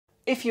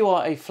If you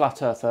are a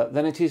flat earther,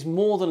 then it is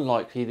more than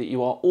likely that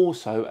you are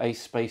also a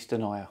space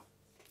denier.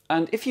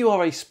 And if you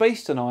are a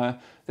space denier,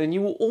 then you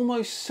will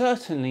almost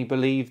certainly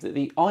believe that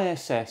the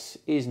ISS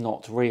is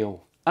not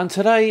real. And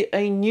today,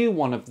 a new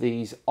one of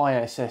these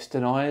ISS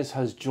deniers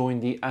has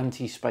joined the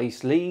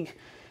Anti-Space League.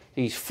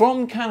 He's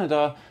from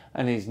Canada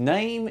and his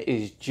name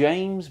is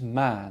James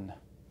Mann.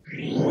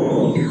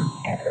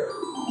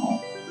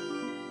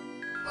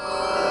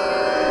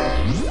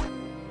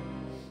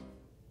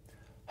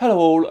 Hello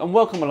all and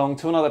welcome along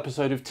to another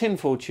episode of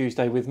Tinfoil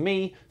Tuesday with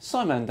me,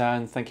 Simon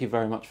Dan. Thank you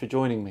very much for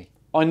joining me.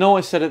 I know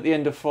I said at the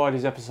end of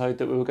Friday's episode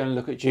that we were going to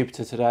look at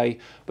Jupiter today,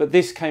 but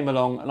this came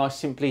along and I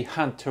simply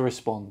had to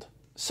respond.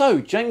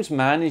 So, James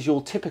Mann is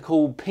your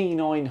typical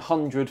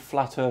P900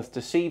 flat earth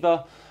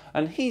deceiver,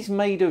 and he's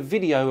made a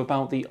video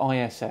about the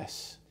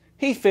ISS.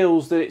 He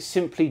feels that it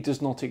simply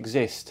does not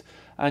exist,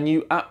 and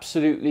you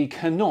absolutely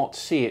cannot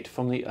see it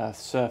from the Earth's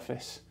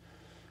surface.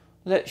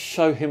 Let's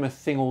show him a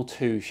thing or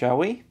two, shall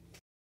we?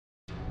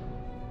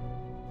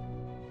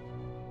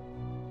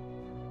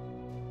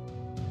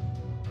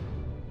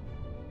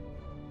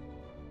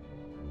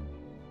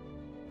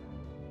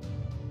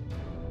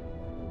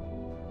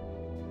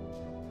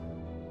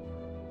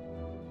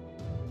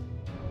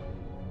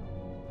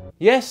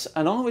 Yes,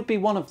 and I would be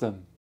one of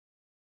them.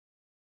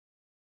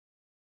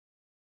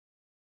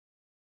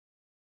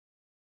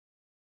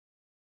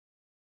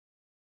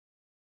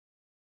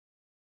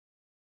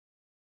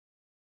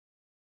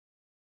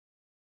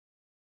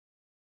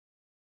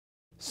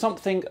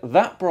 Something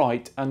that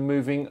bright and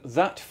moving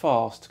that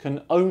fast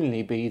can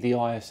only be the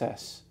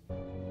ISS.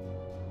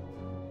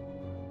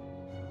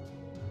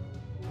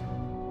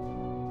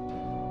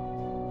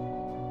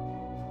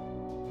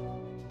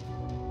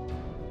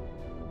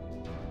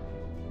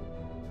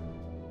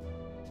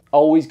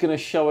 Oh, he's going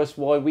to show us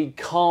why we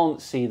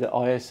can't see the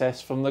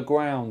ISS from the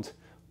ground.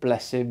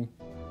 Bless him.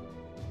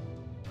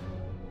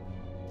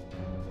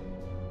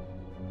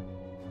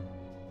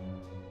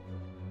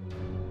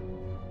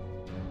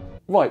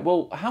 Right,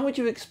 well, how would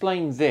you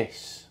explain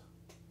this?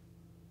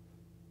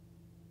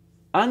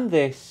 And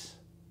this.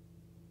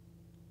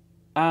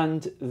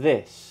 And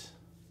this.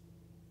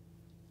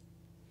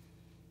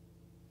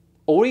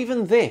 Or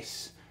even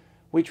this,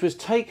 which was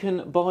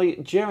taken by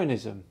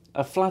Jeranism,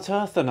 a flat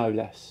earther no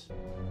less.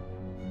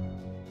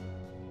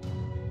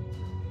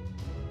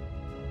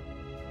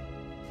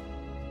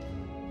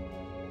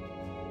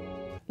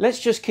 Let's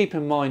just keep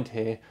in mind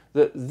here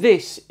that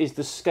this is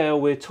the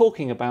scale we're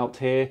talking about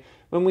here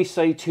when we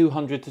say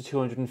 200 to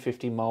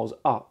 250 miles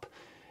up.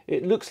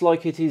 It looks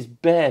like it is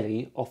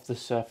barely off the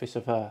surface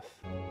of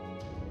Earth.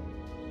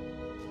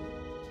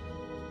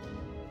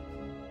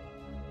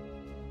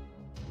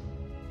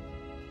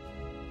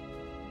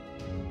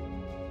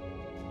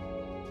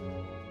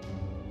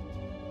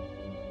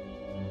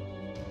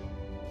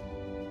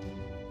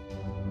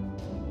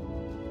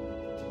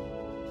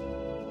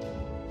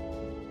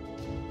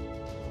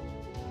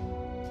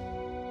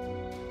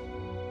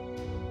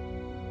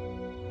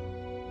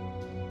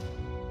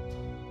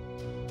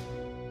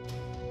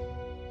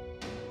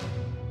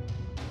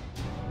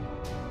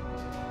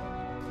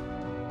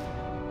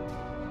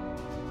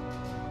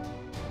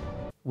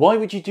 Why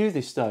would you do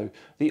this though?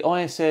 The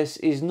ISS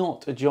is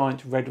not a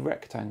giant red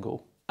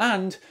rectangle,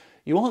 and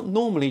you aren't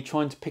normally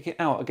trying to pick it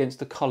out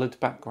against a coloured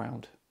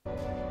background.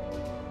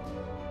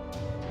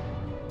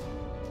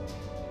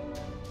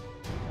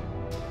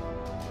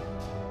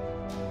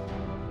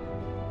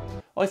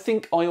 I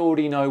think I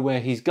already know where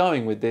he's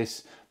going with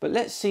this, but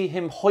let's see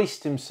him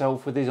hoist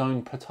himself with his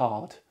own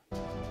petard.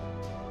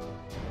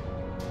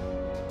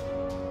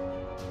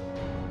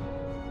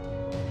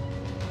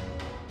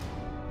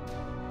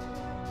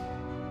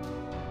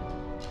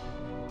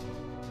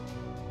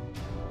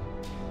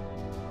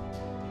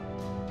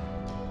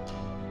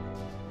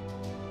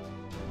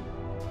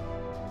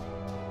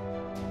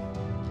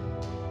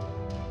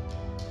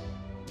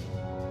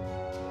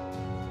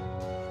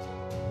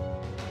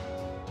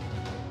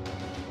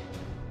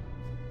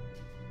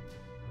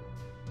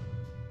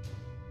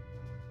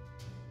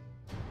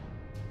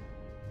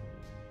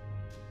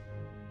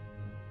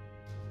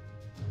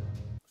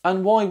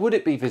 And why would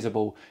it be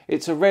visible?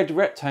 It's a red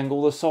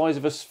rectangle the size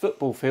of a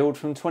football field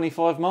from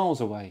 25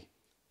 miles away.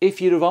 If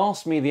you'd have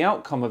asked me the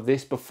outcome of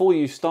this before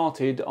you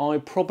started, I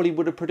probably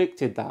would have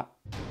predicted that.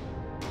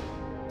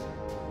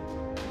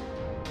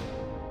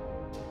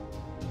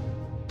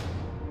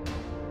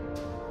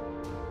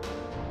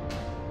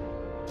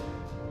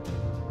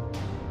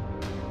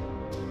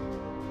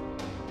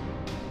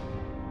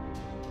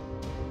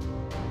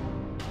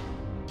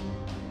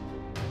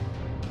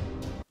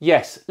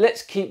 Yes,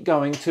 let's keep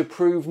going to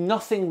prove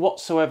nothing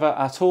whatsoever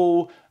at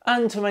all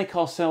and to make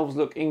ourselves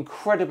look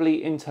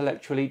incredibly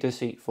intellectually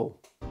deceitful.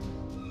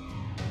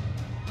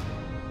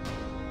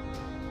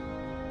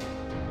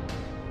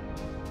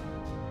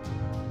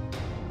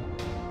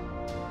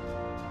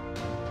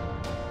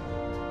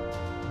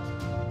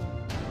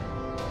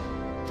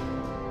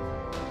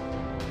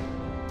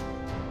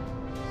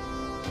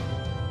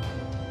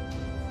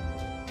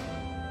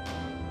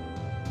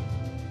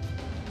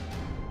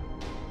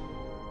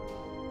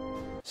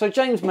 So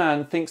James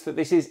Mann thinks that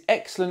this is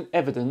excellent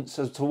evidence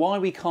as to why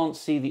we can't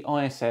see the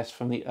ISS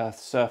from the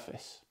Earth's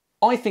surface.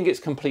 I think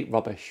it's complete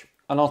rubbish,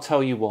 and I'll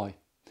tell you why.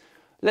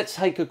 Let's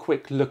take a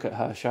quick look at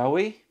her, shall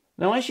we?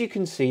 Now, as you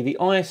can see, the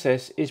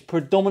ISS is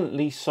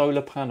predominantly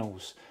solar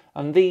panels,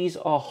 and these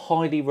are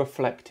highly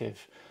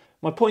reflective.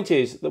 My point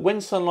is that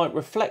when sunlight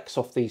reflects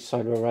off these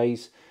solar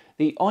arrays,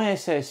 the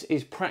ISS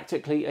is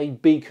practically a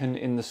beacon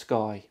in the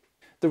sky.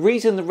 The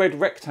reason the red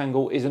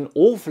rectangle is an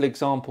awful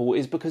example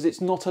is because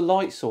it's not a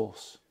light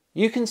source.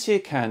 You can see a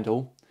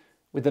candle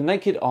with the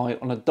naked eye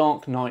on a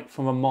dark night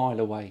from a mile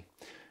away.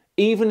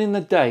 Even in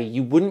the day,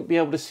 you wouldn't be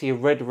able to see a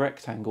red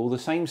rectangle the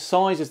same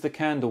size as the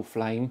candle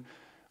flame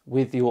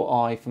with your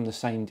eye from the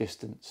same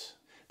distance.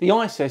 The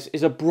ISS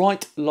is a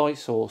bright light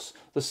source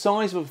the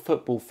size of a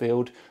football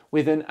field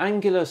with an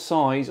angular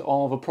size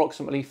of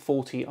approximately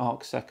 40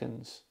 arc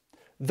seconds.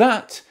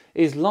 That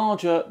is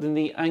larger than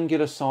the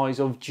angular size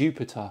of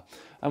Jupiter,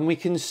 and we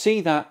can see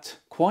that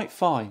quite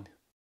fine.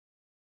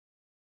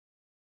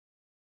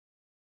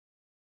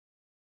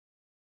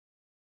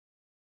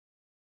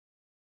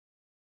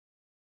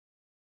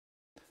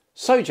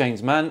 So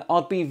James Mann,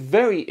 I'd be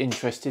very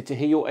interested to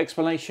hear your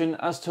explanation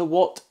as to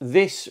what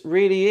this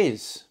really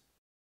is.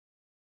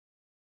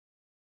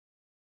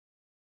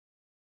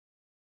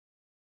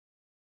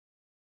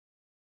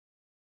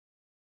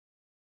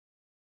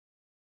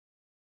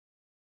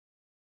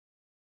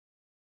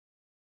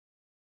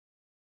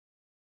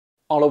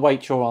 I'll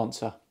await your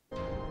answer.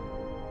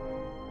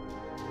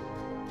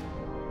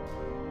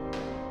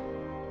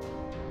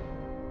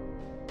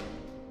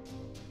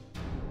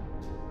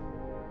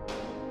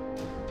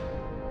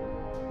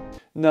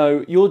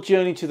 No, your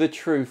journey to the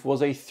truth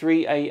was a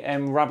 3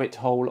 AM rabbit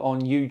hole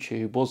on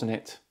YouTube, wasn't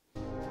it?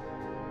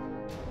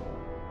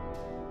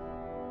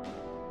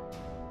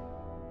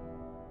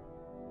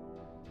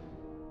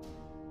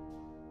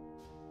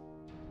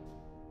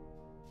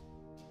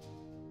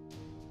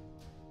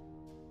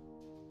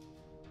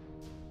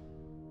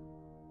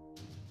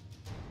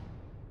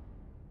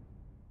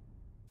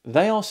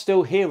 They are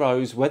still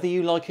heroes, whether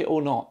you like it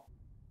or not.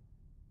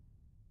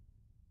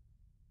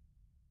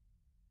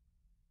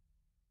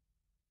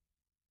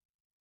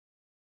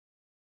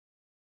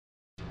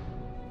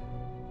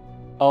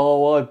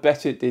 Oh, I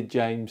bet it did,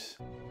 James.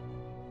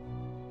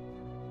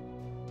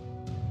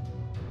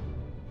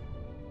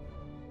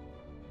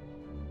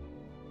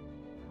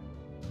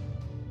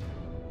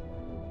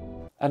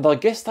 And I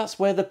guess that's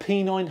where the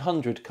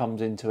P900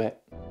 comes into it.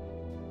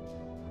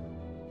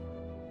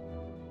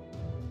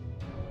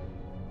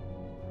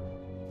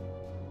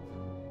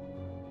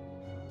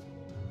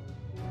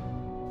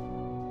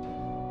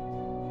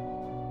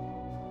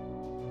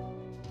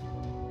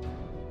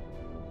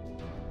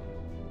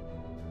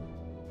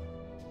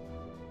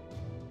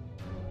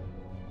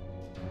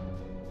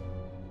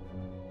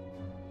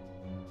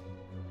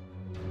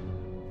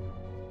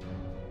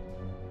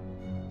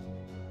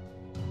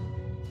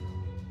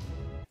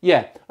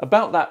 Yeah,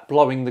 about that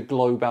blowing the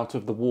globe out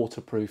of the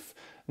waterproof.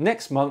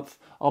 Next month,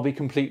 I'll be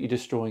completely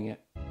destroying it.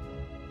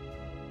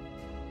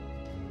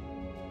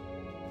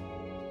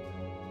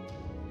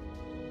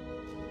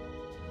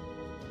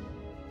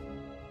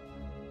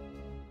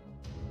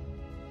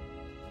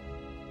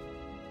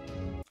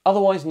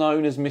 Otherwise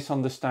known as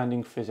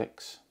misunderstanding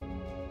physics.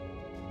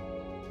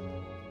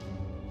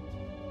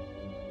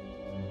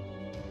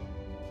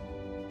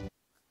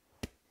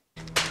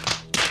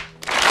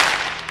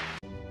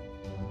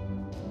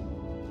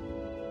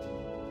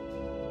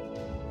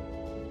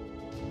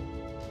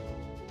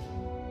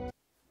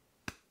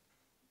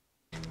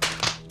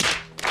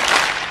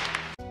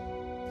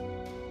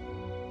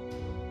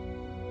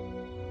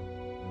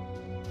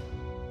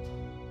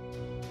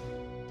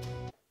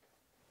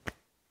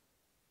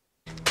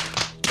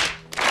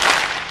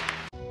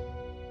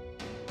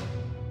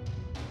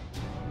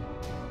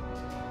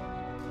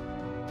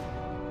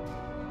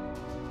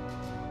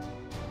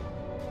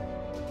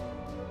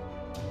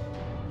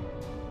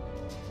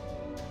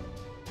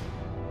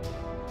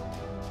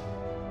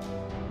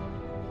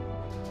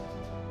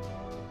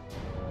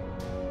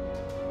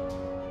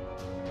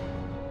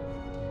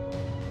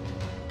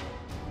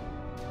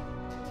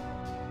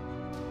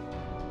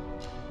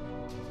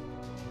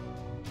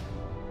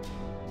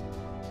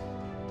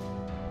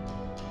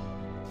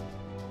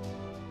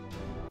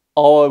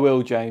 Oh, I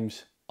will,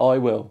 James. I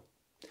will.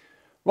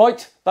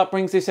 Right, that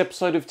brings this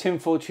episode of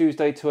Tinfoil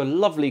Tuesday to a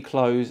lovely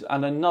close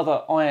and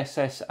another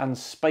ISS and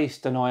space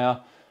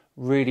denier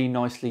really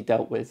nicely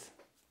dealt with.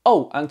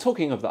 Oh, and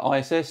talking of the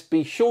ISS,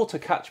 be sure to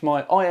catch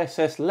my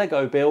ISS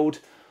Lego build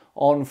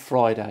on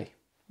Friday.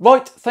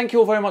 Right, thank you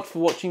all very much for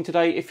watching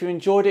today. If you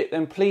enjoyed it,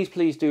 then please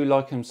do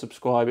like and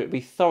subscribe. It'd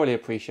be thoroughly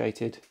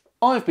appreciated.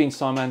 I've been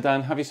Simon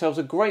Dan. Have yourselves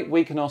a great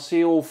week and I'll see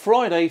you all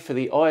Friday for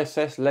the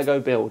ISS Lego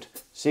build.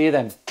 See you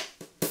then.